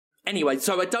Anyway,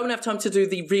 so I don't have time to do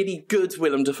the really good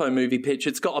Willem Dafoe movie pitch.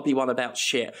 It's got to be one about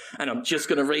shit. And I'm just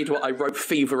going to read what I wrote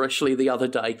feverishly the otother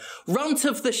day. Runt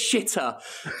of the shitter.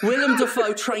 Willem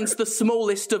Dafoe trains the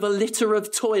smallest of a litter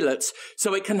of toilets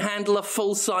so it can handle a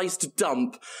full-sized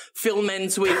dump. Film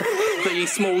ends with the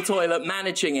small toilet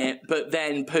managing it, but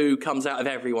then poo comes out of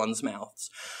everyone's mouths.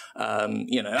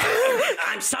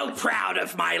 I'm so proud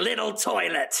of my little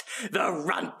toilet, the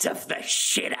runt of the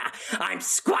shitter. I'm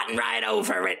squatting right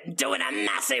over it, doing a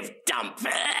massive dump.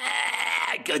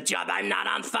 Good job I'm not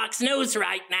on Fox News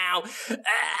right now.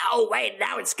 Oh, wait,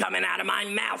 now it's coming out of my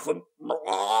mouth.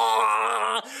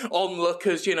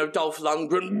 Onlookers, Dolph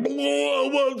Lundgren.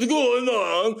 What's going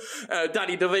on?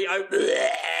 Danny DeVito.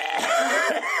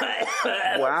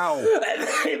 Wow.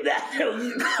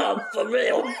 For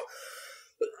real.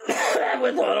 That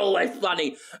was not always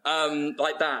funny.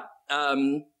 Like that.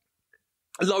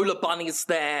 Lola Bunny's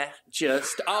there,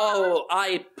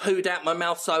 I pooed out my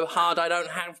mouth so hard I don't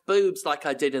have boobs like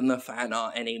I did in the fan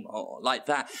art anymore. Like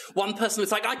that. One person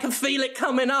was like, I can feel it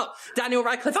coming up. Daniel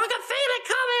Radcliffe, I can feel it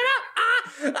coming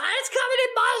up. It's coming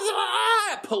in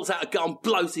my... Pulls out a gun,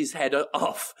 blows his head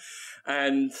off.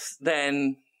 And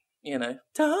then,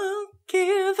 don't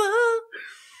give up.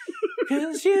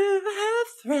 Because you have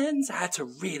friends. I had to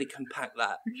really compact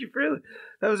that.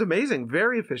 That was amazing.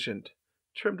 Very efficient.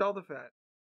 Trimmed all the fat.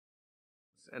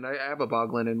 And I have a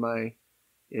Boglin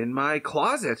in my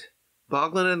closet.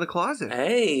 Boglin in the closet.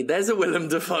 Hey, there's a Willem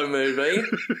Dafoe movie.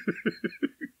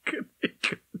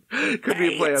 could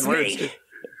be a play on words.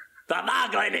 The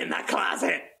Boglin in the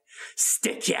closet.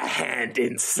 Stick your hand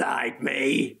inside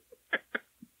me.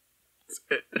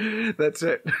 That's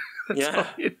it. Yeah.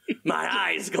 My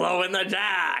eyes glow in the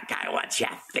dark. I want your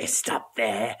fist up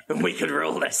there, and we could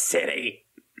rule the city.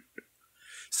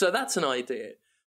 So that's an idea.